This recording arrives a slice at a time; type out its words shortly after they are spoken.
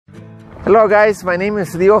Hello guys, my name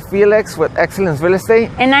is Leo Felix with Excellence Real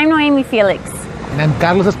Estate. And I'm Noemi Felix. And I'm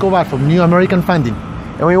Carlos Escobar from New American Funding.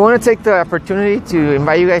 And we want to take the opportunity to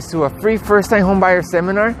invite you guys to a free first-time homebuyer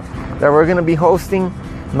seminar that we're going to be hosting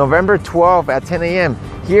November 12th at 10 a.m.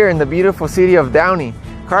 here in the beautiful city of Downey.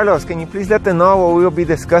 Carlos, can you please let them know what we will be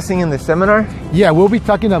discussing in the seminar? Yeah, we'll be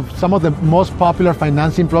talking of some of the most popular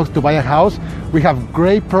financing products to buy a house. We have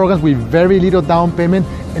great programs with very little down payment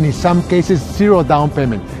and in some cases zero down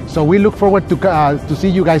payment. So we look forward to see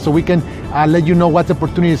you guys so we can let you know what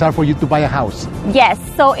opportunities are for you to buy a house. Yes,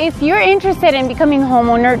 so if you're interested in becoming a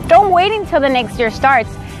homeowner, don't wait until the next year starts.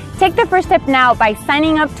 Take the first step now by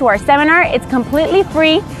signing up to our seminar. It's completely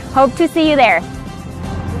free. Hope to see you there.